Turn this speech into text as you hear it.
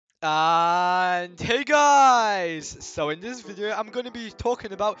And hey guys! So in this video I'm going to be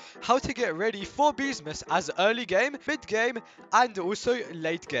talking about how to get ready for Beesmas as early game, mid game and also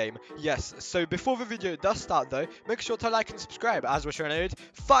late game. Yes, so before the video does start though, make sure to like and subscribe as we're trying to hit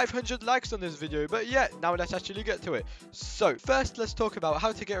 500 likes on this video. But yeah, now let's actually get to it. So first let's talk about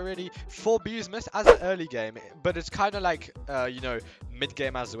how to get ready for Beesmas as an early game, but it's kind of like, mid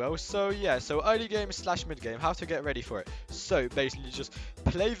game as well. So yeah, so early game slash mid game, how to get ready for it. So basically just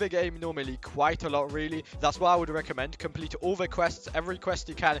play the game normally quite a lot really. That's what I would recommend. Complete all the quests, every quest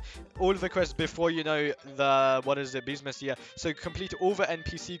you can, all the quests before Beesmas, yeah. So complete all the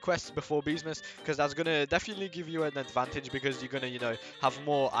NPC quests before Beesmas, because that's gonna definitely give you an advantage, because you're gonna have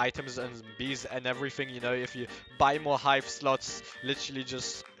more items and bees and everything. If you buy more hive slots, literally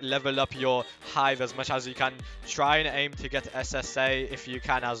just level up your hive as much as you can. Try and aim to get SSA if you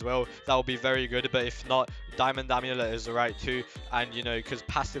can as well. That will be very good, but if not, Diamond Amulet is alright too. And because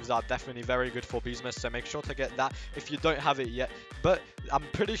passives are definitely very good for Beesmas, so make sure to get that if you don't have it yet. But I'm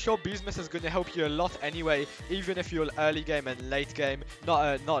pretty sure Beesmas is going to help you a lot anyway, even if you're early game and late game.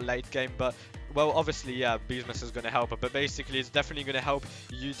 Not late game, but well, obviously, yeah, Beesmas is going to help, but basically it's definitely going to help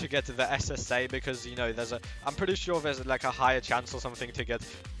you to get to the SSA, because, I'm pretty sure there's like a higher chance or something to get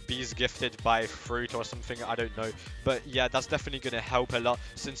bees gifted by fruit or something, I don't know. But yeah, that's definitely going to help a lot,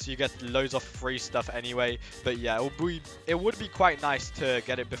 since you get loads of free stuff anyway. But yeah, it would be quite nice to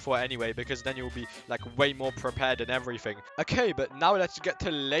get it before anyway, because then you'll be like way more prepared and everything. Okay, but now let's get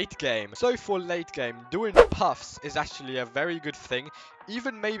to late game. So for late game, doing puffs is actually a very good thing.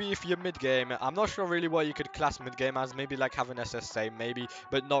 Even maybe if you're mid game, I'm not sure really what you could class mid game as. Maybe like have an SSA, maybe,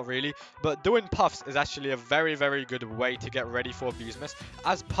 but not really. But doing puffs is actually a very, very good way to get ready for Beesmas,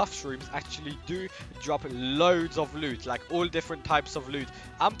 as puff shrooms actually do drop loads of loot, like all different types of loot.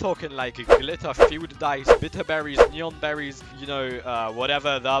 I'm talking like glitter, field dice, bitter berries, neon berries,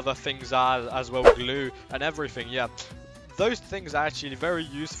 whatever the other things are as well, glue and everything, yeah. Those things are actually very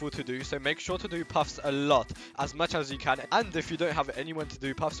useful to do, so make sure to do puffs a lot, as much as you can. And if you don't have anyone to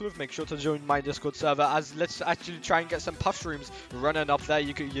do puffs with, make sure to join my Discord server, as let's actually try and get some puff shrooms running up there.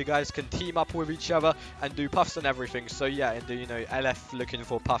 You guys can team up with each other and do puffs and everything. So yeah, and do LF looking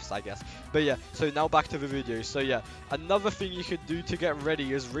for puffs, I guess. But yeah, so now back to the video. So yeah, another thing you could do to get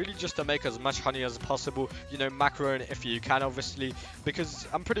ready is really just to make as much honey as possible. Macron if you can, obviously, because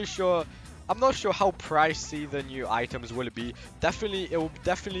I'm not sure how pricey the new items will be. It will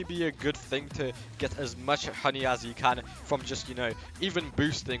definitely be a good thing to get as much honey as you can from just, even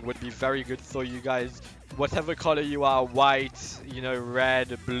boosting would be very good for you guys. Whatever color you are, white,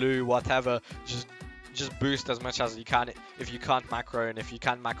 red, blue, whatever, just boost as much as you can. If you can't macro, and if you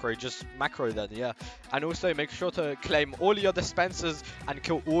can macro, just macro then, yeah. And also make sure to claim all your dispensers and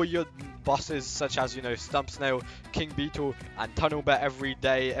kill all your bosses, such as Stump Snail, King Beetle and Tunnel Bear every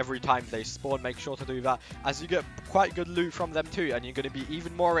day, every time they spawn. Make sure to do that, as you get quite good loot from them too, and you're going to be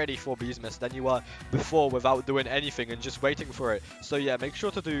even more ready for Beesmas than you were before without doing anything and just waiting for it. So yeah, make sure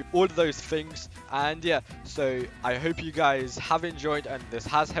to do all of those things. And yeah, so I hope you guys have enjoyed and this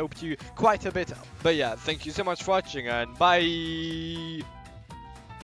has helped you quite a bit. But yeah, thank you so much for watching, and bye.